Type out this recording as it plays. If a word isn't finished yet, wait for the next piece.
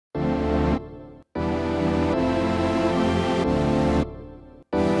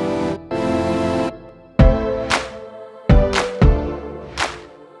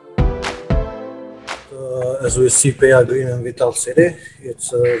As we see, Peja Green and Vital City.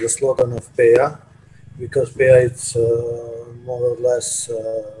 It's the slogan of Peja, because Peja is more or less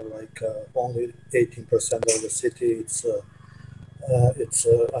only 18% of the city.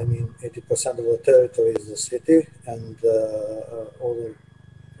 I mean, 80% of the territory is the city, and other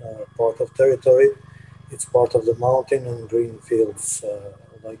part of territory, it's part of the mountain and green fields,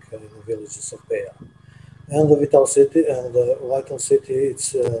 in the villages of Peja. And the Vital City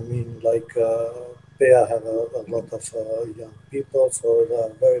it's Peja have a lot of young people, so they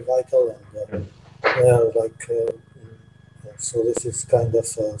are very vital, and they are so this is kind of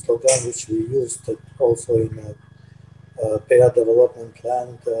a slogan which we used also in Peja Development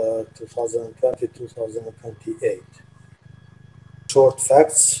Plan 2020-2028. Short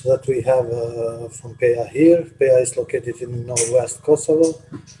facts that we have from Peja here. Peja is located in northwest Kosovo.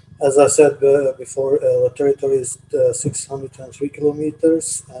 As I said before, the territory is 603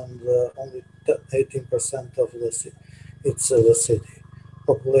 kilometers, and only 18% of the city. It's the city.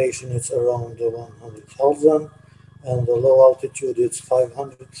 Population is around 100,000, and the low altitude is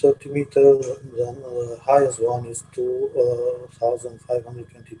 530 meters. Then the highest one is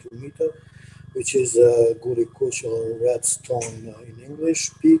 2,522 meters, which is Guri Kush, or Red Stone in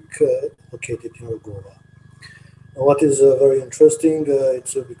English, peak located in Rugova. What is very interesting,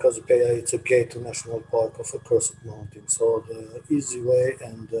 it's because Peja it's a gate to National Park of Accursed Mountain. So the easy way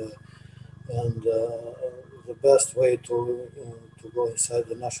and the best way to go inside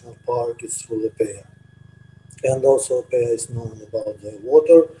the national park is through the Peja. And also Peja is known about the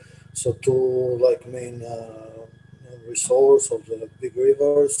water. So two main resource of the big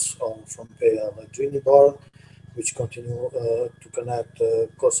rivers from Peja, like Drinibar, which continue to connect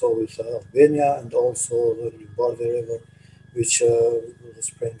Kosovo with Albania, and also the Bardi River, which the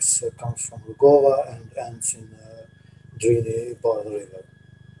springs comes from Rugova and ends in Drini Bardi River.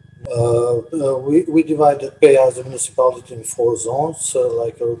 We divided Peja as a municipality in 4 zones,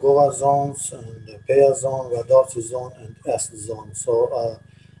 like Rugova zones, and Peja zone, Radoci zone, and Est zone. So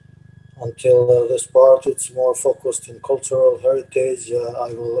until this part, it's more focused in cultural heritage.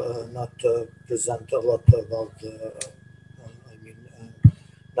 I will not present a lot about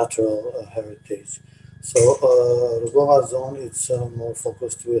natural heritage. So Rugova zone, it's more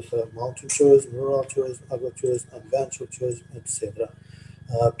focused with mountain tourism, rural tourism, agrotourism, adventure tourism, etc.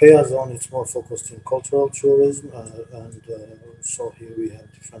 Peja zone, it's more focused in cultural tourism, and so here we have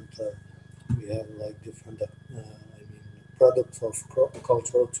different products of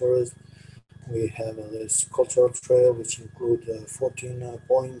cultural tourism. We have this cultural trail, which include 14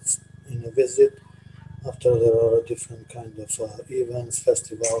 points in a visit. After there are different kind of events,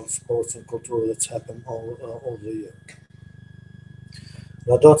 festivals, sports, and culture that happen all the year.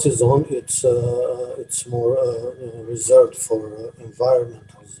 Radoci zone, it's more reserved for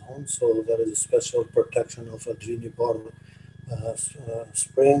environmental zone. So there is a special protection of a Drinibar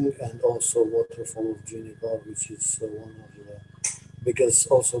spring, and also waterfall of Drinibar, which is one of the biggest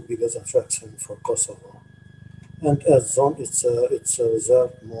attraction for Kosovo. And as zone, it's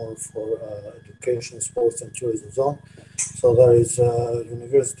reserved more for education, sports, and tourism zone. So there is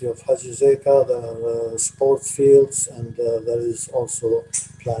University of Peja, there are sports fields, and there is also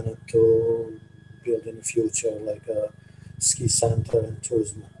planned to build in the future like a ski center and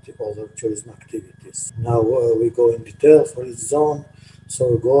other tourism activities. Now we go in detail for each zone.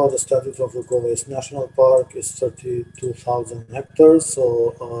 So Rugova, the status of Rugova is national park, is 32,000 hectares.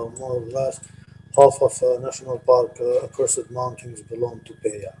 So more or less half of national park Accursed Mountains belong to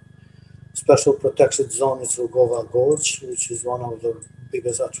Peja. Special protection zone is Rugova Gorge, which is one of the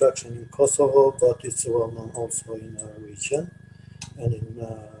biggest attraction in Kosovo, but it's well known also in our region and in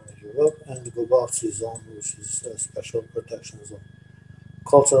Europe. And the Gubavci zone, which is a special protection zone.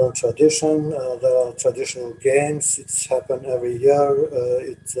 Culture and tradition, there are traditional games. It's happen every year.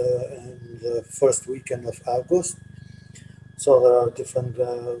 It's in the first weekend of August. So there are different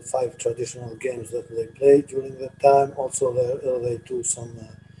 5 traditional games that they play during that time. Also, they do some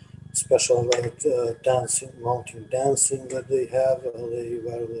special dancing, mountain dancing that they have. They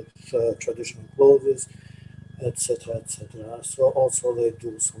wear with traditional clothes, etc., etc. So also they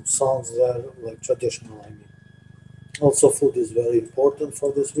do some songs there, like traditional, I mean. Also, food is very important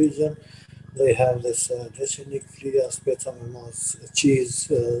for this region. They have this Dečenik-flia, Specamemos cheese,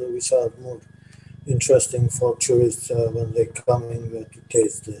 which are more interesting for tourists when they come in to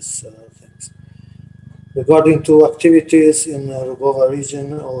taste these things. Regarding to activities in Rugova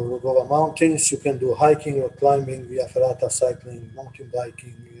region or Rugova mountains, you can do hiking or climbing, via ferrata, cycling, mountain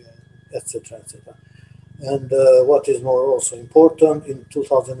biking, etc., etc. And what is more also important, in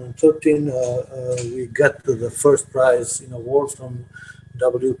 2013 we got the first prize in award from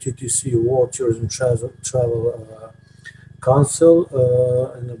WTTC World Tourism Travel Council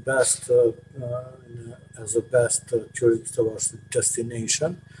in the best as the best tourist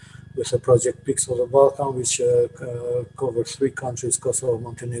destination, with a project Peaks of the Balkan, which covers 3 countries: Kosovo,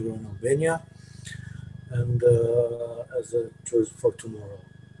 Montenegro, and Albania, and as a tourist for tomorrow.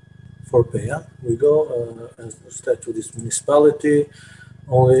 For Peja, we go instead to this municipality.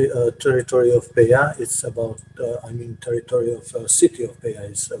 Only territory of Peja, it's about, territory of city of Peja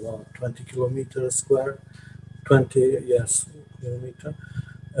is about 20 kilometers square, 20, yes, kilometer.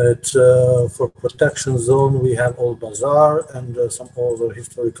 It's for protection zone, we have Old Bazaar and some other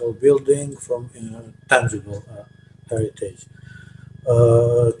historical building from tangible heritage.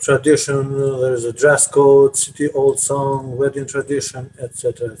 Tradition, there's a dress code, city old song, wedding tradition,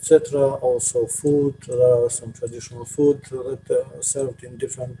 etc., etc. Also food, there are some traditional food that are served in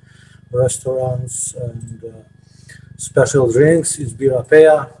different restaurants, and special drinks is Bira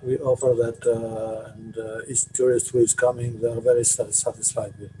Peja. We offer that, and each tourist who is coming, they are very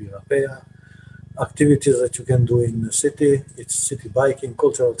satisfied with Bira Peja. Activities that you can do in the city, it's city biking,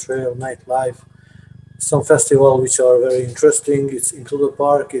 cultural trail, nightlife, some festival which are very interesting. It's into the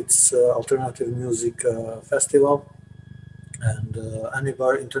park. It's alternative music festival, and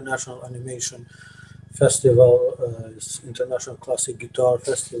Anibar International Animation Festival, International Classic Guitar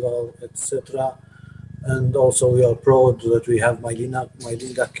Festival, etc. And also we are proud that we have Mylinda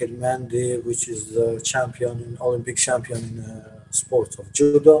Kelmendi, which is the champion, Olympic champion in sports of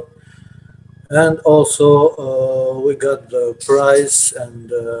judo. And also we got the prize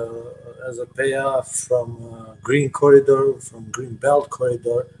and as a payoff from Green Corridor, from Green Belt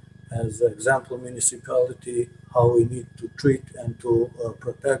Corridor, as an example municipality, how we need to treat and to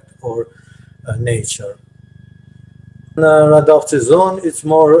protect our nature. Radovci zone, it's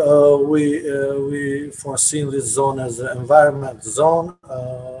more, we foreseen this zone as an environment zone.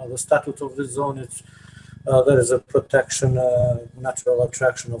 The statute of this zone is there is a protection, natural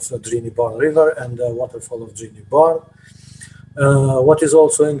attraction of the Drini Bar River and the waterfall of Drini Bar. What is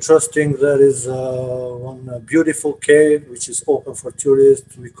also interesting, there is one beautiful cave which is open for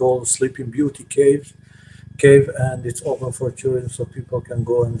tourists. We call Sleeping Beauty Cave, and it's open for tourists, so people can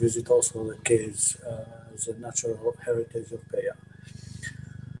go and visit also the caves as a natural heritage of Peja.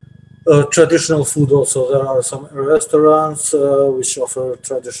 Traditional food also, there are some restaurants which offer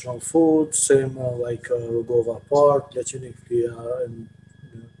traditional food, same like Rugova Park, Lečenikija, and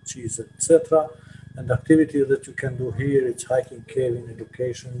cheese, etc. And activity that you can do here, it's hiking, caving,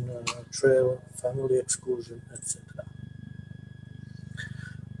 education, trail, family excursion, etc.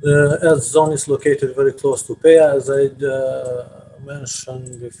 As zone is located very close to Peja, as I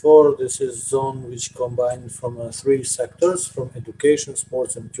mentioned before, this is zone which combined from 3 sectors, from education,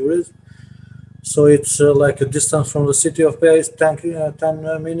 sports, and tourism. So it's like a distance from the city of Peja is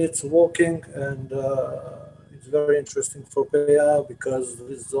 10 minutes walking, and it's very interesting for Peja because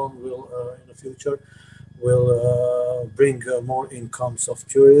this zone will, in the future, will bring more incomes of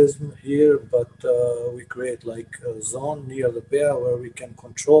tourism here, but we create like a zone near the Peja where we can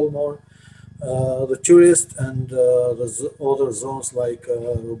control more the tourists, and the other zones like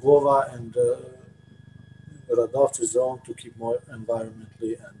Rugova and Radovci zone to keep more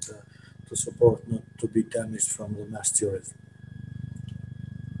environmentally and to support not to be damaged from the mass tourism.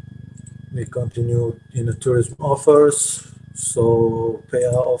 We continue in the tourism offers. So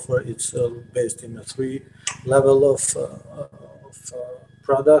Peja offer, it's based in a 3 level of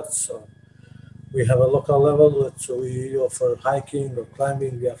products. We have a local level that we offer hiking or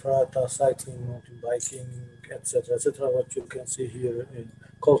climbing, via ferrata, cycling, mountain biking, etc., etc. What you can see here in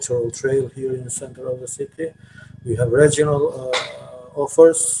cultural trail here in the center of the city. We have regional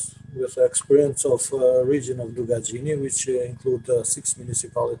offers with experience of region of Dugajini, which include 6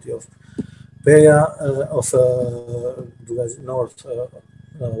 municipality of Peja, of north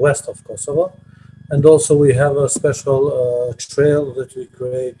west of Kosovo. And also we have a special trail that we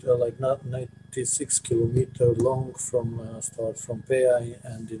create like 96 kilometer long from start from Peja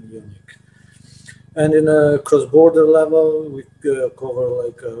and in Munich. And in a cross-border level, we cover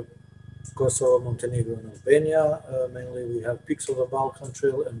like Kosovo, Montenegro, and Albania. Mainly we have Peaks of the Balkan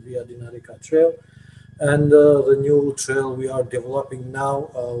Trail and Via Dinarica Trail. And the new trail we are developing now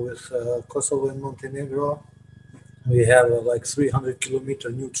with Kosovo and Montenegro. We have like 300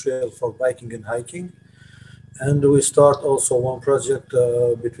 kilometer new trail for biking and hiking. And we start also one project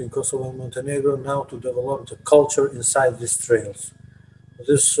between Kosovo and Montenegro now to develop the culture inside these trails.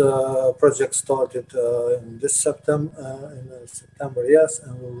 This project started in this September, yes,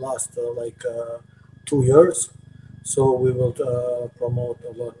 and will last like 2 years. So we will promote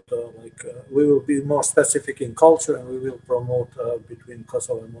a lot, we will be more specific in culture, and we will promote between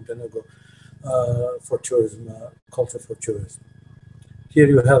Kosovo and Montenegro for tourism, culture for tourism. Here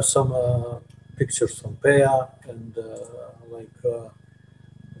you have some pictures from Peja, and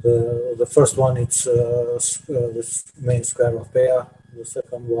the first one, it's this main square of Peja. The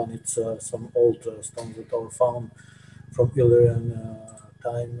second one, it's some old stones that are found from Illyrian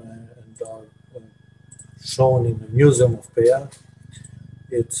time and are shown in the Museum of Peja.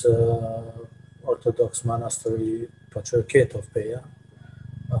 It's Orthodox monastery Patriarchate of Peja.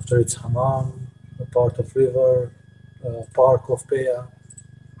 After it's Hammam, a part of river, park of Peja.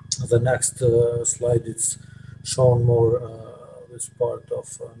 The next slide, it's shown more this part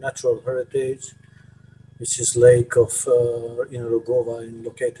of natural heritage, which is lake of in Rugova,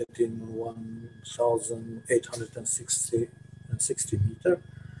 located in 1,860 meter.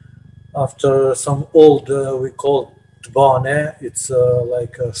 After some old, we call Tbane, it's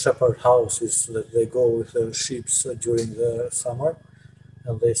like a shepherd houses that they go with their sheep during the summer,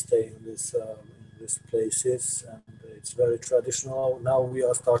 and they stay in these places, and it's very traditional. Now we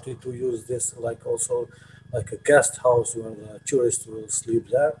are starting to use this also like a guest house where the tourists will sleep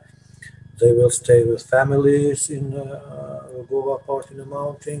there. They will stay with families in Rugova part in the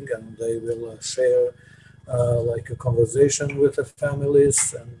mountain, and they will share like a conversation with the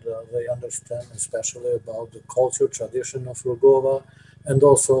families, and they understand especially about the culture, tradition of Rugova, and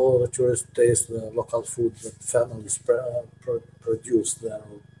also the tourists taste the local food that families produce there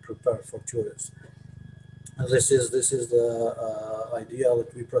or prepare for tourists. And this is the idea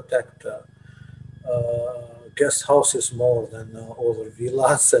that we protect guest houses more than other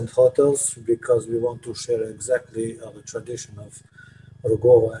villas and hotels, because we want to share exactly the tradition of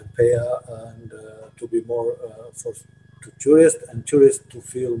Rugova and Peja, and to be more to tourists, and tourists to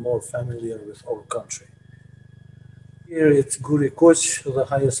feel more familiar with our country. Here it's Guri Kuch, the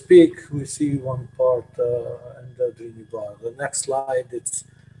highest peak. We see one part and the Drini Bar. The next slide, it's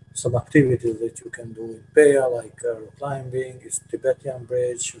some activities that you can do in Peja, like climbing, it's Tibetan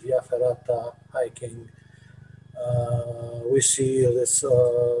bridge, Via Ferrata, hiking. We see this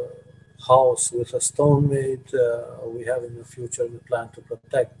house with a stone made. We have in the future the plan to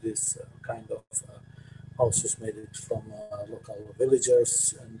protect this kind of houses made it from local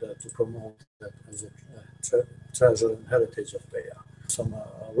villagers, and to promote that as a treasure and heritage of Peja. Some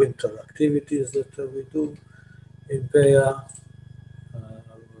winter activities that we do in Peja.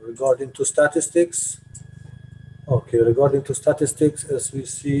 Regarding to statistics, as we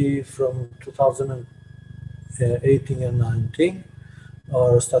see from 2018 and 19,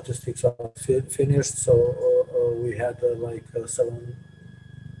 our statistics are finished. So we had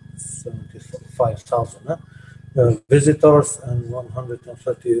 75,000 visitors and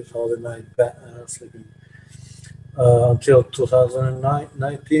 130,000 night sleeping. Until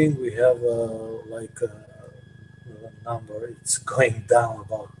 2019, we have number, it's going down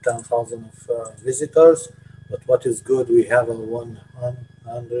about 10,000 of visitors, but what is good, we have a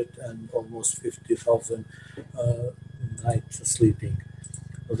 100 and almost 50,000 nights sleeping.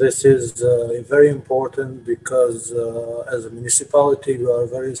 This is very important because as a municipality, we are a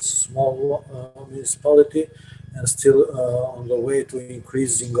very small municipality, and still on the way to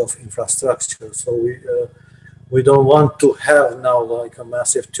increasing of infrastructure. So we don't want to have now like a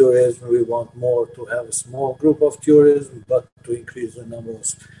massive tourism. We want more to have a small group of tourism, but to increase the number of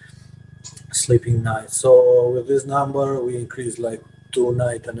sleeping nights. So with this number, we increase like 2.5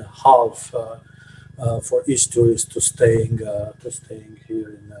 nights for each tourist to staying here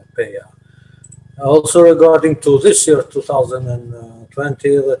in Peja. Also regarding to this year,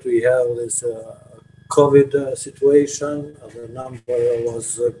 2020, that we have this COVID situation, the number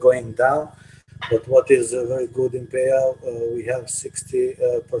was going down. But what is very good in Peja, we have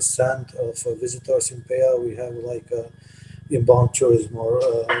 60% of visitors in Peja. We have like inbound tourism or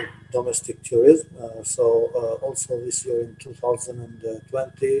domestic tourism. So also this year in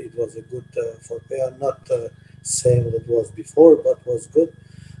 2020, it was a good for Peja, not same that was before, but was good.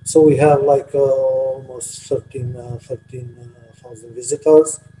 So we have like almost 13,000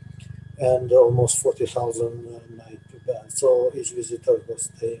 visitors and almost 40,000 night beds. So each visitor was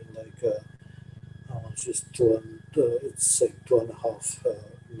staying like just it's like 2.5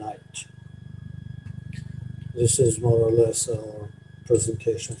 night. This is more or less our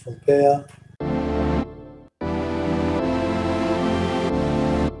presentation from Peja.